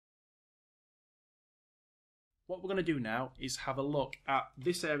what we're going to do now is have a look at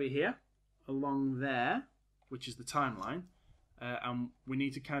this area here, along there, which is the timeline, and we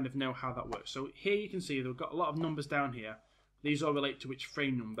need to kind of know how that works. So here you can see that we've got a lot of numbers down here. These all relate to which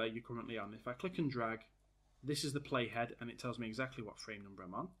frame number you're currently on. If I click and drag, this is the playhead, and it tells me exactly what frame number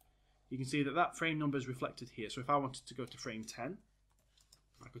I'm on. You can see that that frame number is reflected here. So if I wanted to go to frame 10,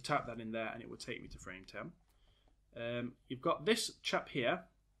 I could type that in there and it would take me to frame 10. You've got this chap here.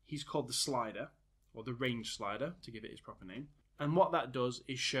 He's called the slider, or the range slider, to give it its proper name. And what that does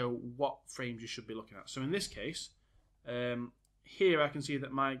is show what frames you should be looking at. So in this case, here I can see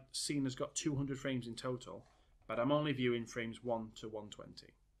that my scene has got 200 frames in total, but I'm only viewing frames 1 to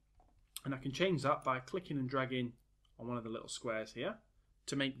 120. And I can change that by clicking and dragging on one of the little squares here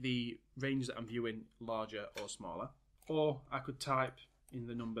to make the range that I'm viewing larger or smaller. Or I could type in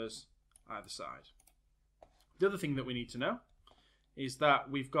the numbers either side. The other thing that we need to know is that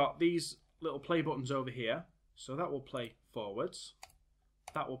we've got these little play buttons over here. So that will play forwards,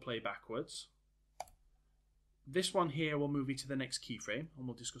 that will play backwards. This one here will move you to the next keyframe, and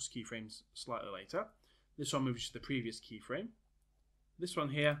we'll discuss keyframes slightly later. This one moves you to the previous keyframe. This one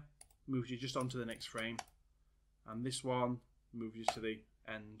here moves you just onto the next frame, and this one moves you to the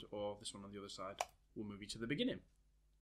end, or this one on the other side will move you to the beginning.